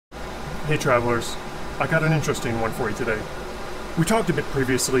Hey travelers, I got an interesting one for you today. We talked a bit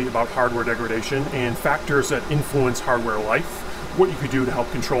previously about hardware degradation and factors that influence hardware life, what you could do to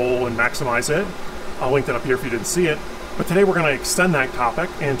help control and maximize it. I'll link that up here if you didn't see it. But today we're going to extend that topic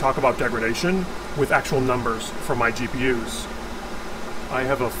and talk about degradation with actual numbers from my GPUs. I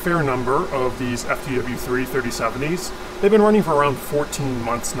have a fair number of these FTW3 3070s. They've been running for around 14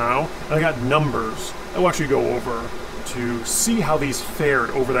 months now, and I got numbers I'll actually go over to see how these fared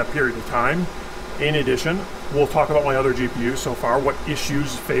over that period of time. In addition, we'll talk about my other GPUs so far, what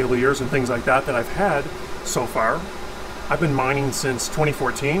issues, failures, and things like that I've had so far. I've been mining since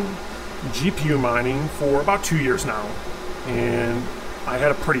 2014, GPU mining for about 2 years now, and I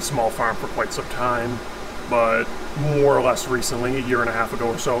had a pretty small farm for quite some time, but more or less recently, a year and a half ago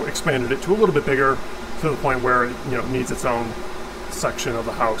or so, expanded it to a little bit bigger to the point where it needs its own section of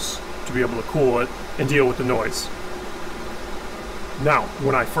the house to be able to cool it and deal with the noise. Now,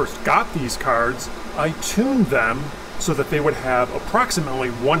 when I first got these cards, I tuned them so that they would have approximately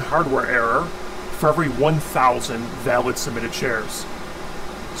one hardware error for every 1,000 valid submitted shares.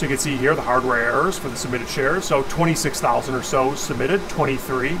 So you can see here the hardware errors for the submitted shares. So 26,000 or so submitted,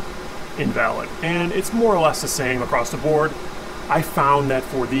 23 invalid. And it's more or less the same across the board. I found that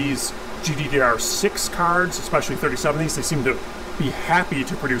for these GDDR6 cards, especially 3070s, they seem to be happy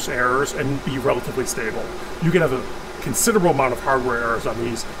to produce errors and be relatively stable. You can have a considerable amount of hardware errors on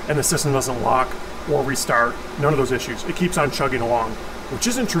these and the system doesn't lock or restart, none of those issues. It keeps on chugging along, which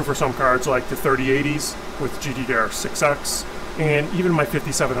isn't true for some cards like the 3080s with GDDR6X and even my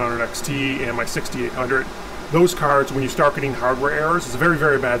 5700 XT and my 6800. Those cards, when you start getting hardware errors, it's a very,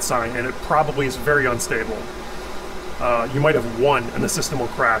 very bad sign, and it probably is very unstable. You might have one and the system will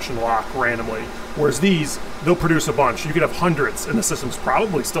crash and lock randomly, whereas these, they'll produce a bunch. You could have hundreds and the system's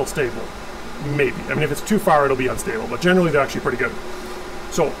probably still stable. Maybe. I mean, if it's too far, it'll be unstable, but generally they're actually pretty good.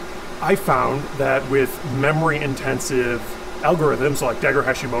 So I found that with memory-intensive algorithms like Degger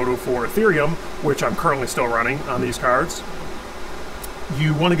Hashimoto for Ethereum, which I'm currently still running on these cards,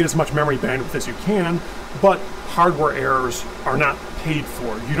 you want to get as much memory bandwidth as you can, but hardware errors are not paid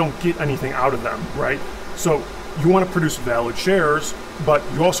for. You don't get anything out of them, right? So you want to produce valid shares, but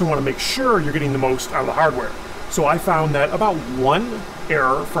you also want to make sure you're getting the most out of the hardware. So I found that about one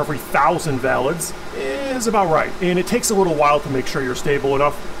error for every 1,000 valids is about right. And it takes a little while to make sure you're stable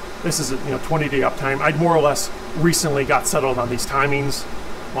enough. This is a 20-day uptime. I more or less recently got settled on these timings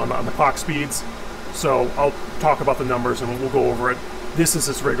on the clock speeds. So I'll talk about the numbers and we'll go over it. This is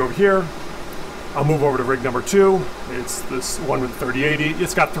this rig over here. I'll move over to rig number 2. It's this one with the 3080.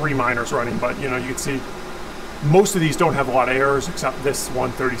 It's got 3 miners running, but you can see most of these don't have a lot of errors except this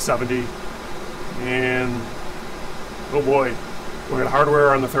one, 3070. And oh boy, we got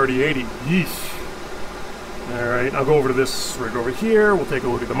hardware on the 3080. Yeesh. All right, I'll go over to this rig over here. We'll take a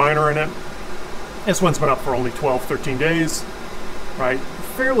look at the miner in it. This one's been up for only 12, 13 days, right?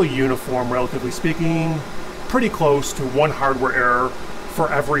 Fairly uniform, relatively speaking. Pretty close to one hardware error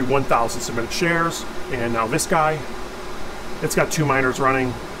for every 1,000 submitted shares. And now this guy, it's got 2 miners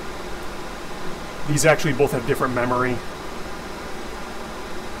running. These actually both have different memory.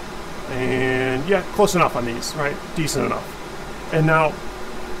 And yeah, close enough on these, right? Decent enough. And now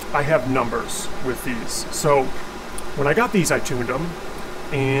I have numbers with these. So when I got these, I tuned them.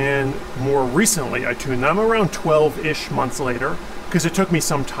 And more recently, I tuned them around 12-ish months later, because it took me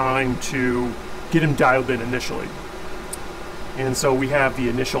some time to get them dialed in initially. And so we have the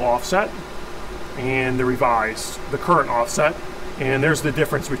initial offset and the revised, the current offset. And there's the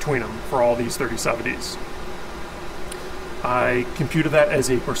difference between them for all these 3070s. I computed that as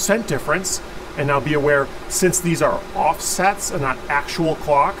a percent difference, and now be aware, since these are offsets and not actual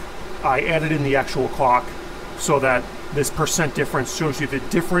clock, I added in the actual clock so that this percent difference shows you the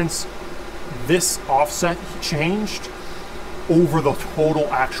difference this offset changed over the total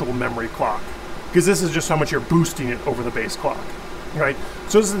actual memory clock, because this is just how much you're boosting it over the base clock, right?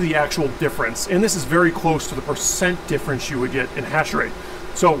 So this is the actual difference, and this is very close to the percent difference you would get in hash rate.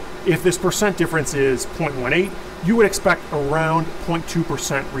 So if this percent difference is 0.18, you would expect around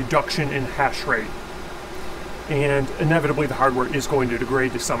 0.2% reduction in hash rate. And inevitably the hardware is going to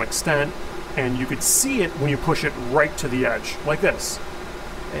degrade to some extent, and you could see it when you push it right to the edge, like this.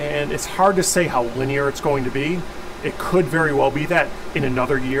 And it's hard to say how linear it's going to be. It could very well be that in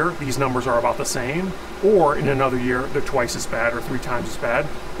another year these numbers are about the same, or in another year they're twice as bad or 3 times as bad,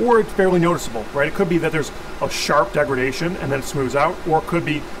 or it's barely noticeable, right? It could be that there's a sharp degradation and then it smooths out, or it could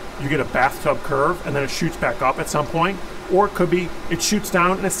be you get a bathtub curve and then it shoots back up at some point, or it could be it shoots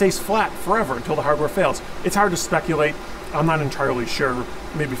down and it stays flat forever until the hardware fails. It's hard to speculate. I'm not entirely sure.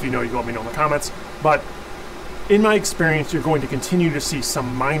 Maybe if you know, you can let me know in the comments. But In my experience, you're going to continue to see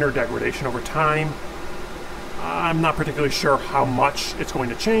some minor degradation over time. I'm not particularly sure how much it's going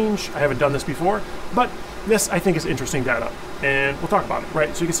to change. I haven't done this before, but this I think is interesting data, and we'll talk about it,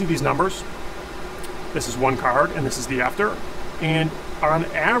 right? So you can see these numbers. This is one card, and this is the after. And on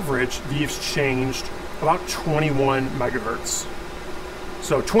average, these changed about 21 megahertz.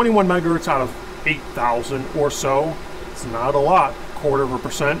 So 21 megahertz out of 8,000 or so. It's not a lot,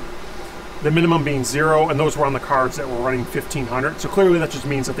 1/4%. The minimum being 0, and those were on the cards that were running 1500. So clearly that just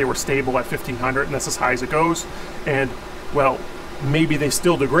means that they were stable at 1500, and that's as high as it goes. And, well, maybe they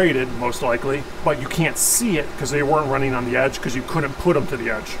still degraded, most likely, but you can't see it because they weren't running on the edge because you couldn't put them to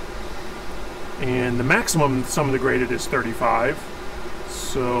the edge. And the maximum some degraded is 35.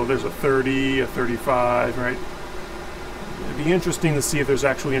 So there's a 30, a 35, right? It'd be interesting to see if there's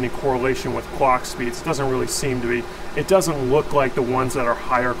actually any correlation with clock speeds. It doesn't really seem to be. It doesn't look like the ones that are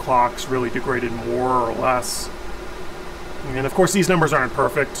higher clocks really degraded more or less. And of course these numbers aren't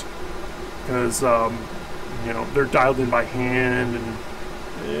perfect because you know, they're dialed in by hand, and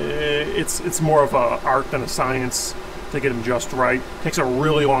it's more of a art than a science to get them just right. It takes a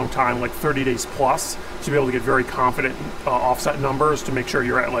really long time, like 30 days plus, to be able to get very confident offset numbers to make sure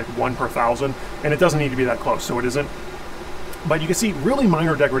you're at like 1 per 1,000, and it doesn't need to be that close, so it isn't. But you can see really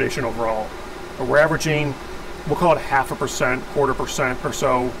minor degradation overall. We're averaging, we'll call it 0.5%, 1/4% or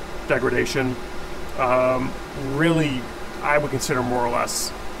so degradation. Really, I would consider more or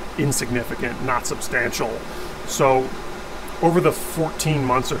less insignificant, not substantial. So over the 14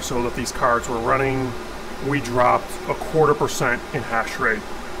 months or so that these cards were running, we dropped 1/4% in hash rate.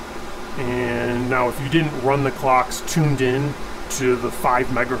 And now if you didn't run the clocks tuned in to the 5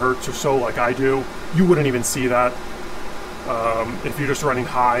 megahertz or so like I do, you wouldn't even see that. If you're just running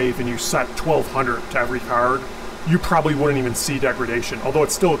Hive and you set 1200 to every card, you probably wouldn't even see degradation. Although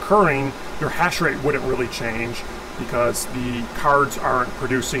it's still occurring, your hash rate wouldn't really change because the cards aren't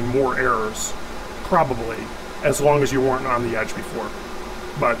producing more errors, probably, as long as you weren't on the edge before.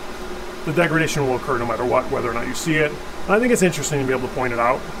 But the degradation will occur no matter what, whether or not you see it. And I think it's interesting to be able to point it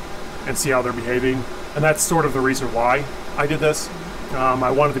out and see how they're behaving. And that's sort of the reason why I did this.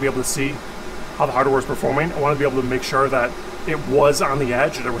 I wanted to be able to see how the hardware is performing. I wanted to be able to make sure that it was on the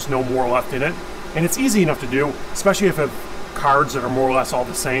edge, there was no more left in it. And it's easy enough to do, especially if you have cards that are more or less all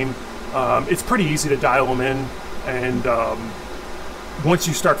the same. It's pretty easy to dial them in, and once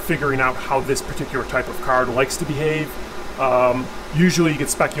you start figuring out how this particular type of card likes to behave, usually you can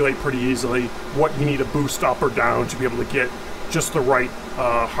speculate pretty easily what you need to boost up or down to be able to get just the right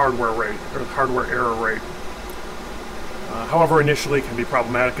hardware rate, or hardware error rate. However, initially it can be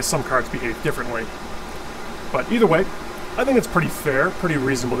problematic because some cards behave differently. But either way, I think it's pretty fair, pretty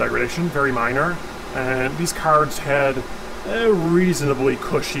reasonable degradation, very minor. And these cards had a reasonably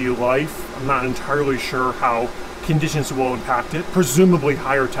cushy life. I'm not entirely sure how conditions will impact it. Presumably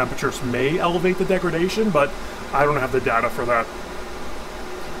higher temperatures may elevate the degradation, but I don't have the data for that.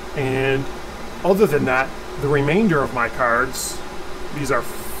 And other than that, the remainder of my cards, these are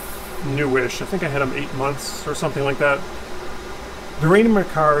newish. I think I had them 8 months or something like that. The remainder of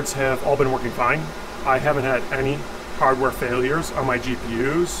my cards have all been working fine. I haven't had any hardware failures on my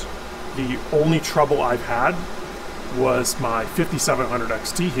GPUs. The only trouble I've had was my 5700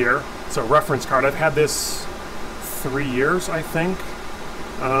 XT here. It's a reference card. I've had this 3 years, I think.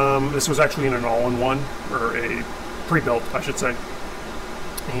 This was actually in an all-in-one, or a pre-built, I should say.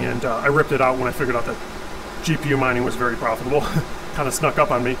 And I ripped it out when I figured out that GPU mining was very profitable. Kind of snuck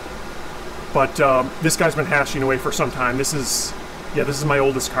up on me. But this guy's been hashing away for some time. This is my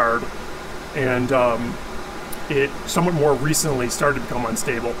oldest card. And it somewhat more recently started to become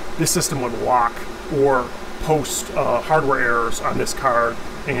unstable. This system would lock or post hardware errors on this card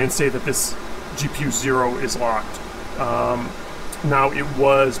and say that this GPU 0 is locked. Now it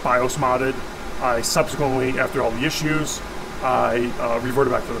was BIOS modded. I subsequently, after all the issues, I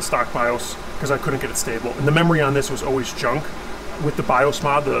reverted back to the stock BIOS because I couldn't get it stable. And the memory on this was always junk. With the BIOS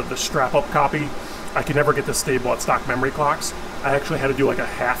mod, the strap-up copy, I could never get this stable at stock memory clocks. I actually had to do like a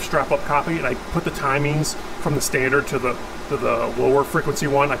half strap-up copy, and I put the timings from the standard to the lower frequency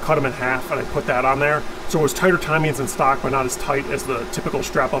one. I cut them in half, and I put that on there. So it was tighter timings in stock, but not as tight as the typical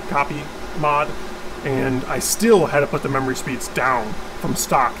strap-up copy mod. And I still had to put the memory speeds down from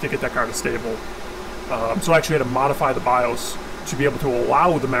stock to get that card to stable. So I actually had to modify the BIOS to be able to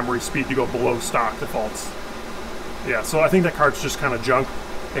allow the memory speed to go below stock defaults. Yeah, so I think that card's just kind of junk,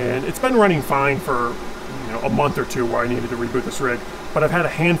 and it's been running fine for a month or two where I needed to reboot this rig. But I've had a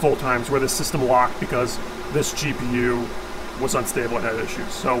handful of times where the system locked because this GPU was unstable and had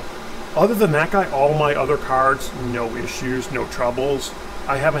issues. So other than that guy, all my other cards, no issues, no troubles.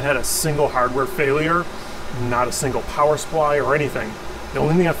 I haven't had a single hardware failure. not a single power supply or anything. The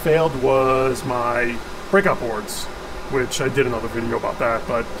only thing that failed was my breakout boards, which I did another video about that.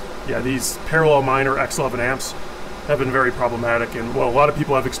 But yeah, these parallel miner X11 amps have been very problematic, and well, a lot of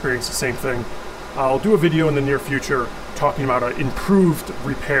people have experienced the same thing. I'll do a video in the near future talking about an improved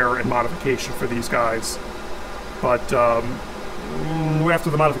repair and modification for these guys. But after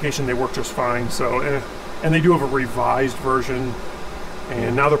the modification, they work just fine. So, and they do have a revised version,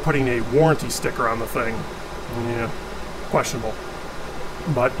 and now they're putting a warranty sticker on the thing. Yeah, questionable.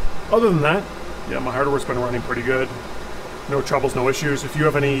 But other than that, yeah, my hardware's been running pretty good. No troubles, no issues. If you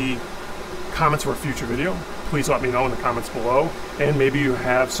have any comments for a future video, please let me know in the comments below. And maybe you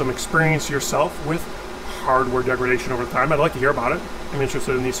have some experience yourself with hardware degradation over time. I'd like to hear about it. I'm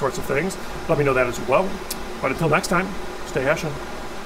interested in these sorts of things. Let me know that as well. But until next time, stay hashing.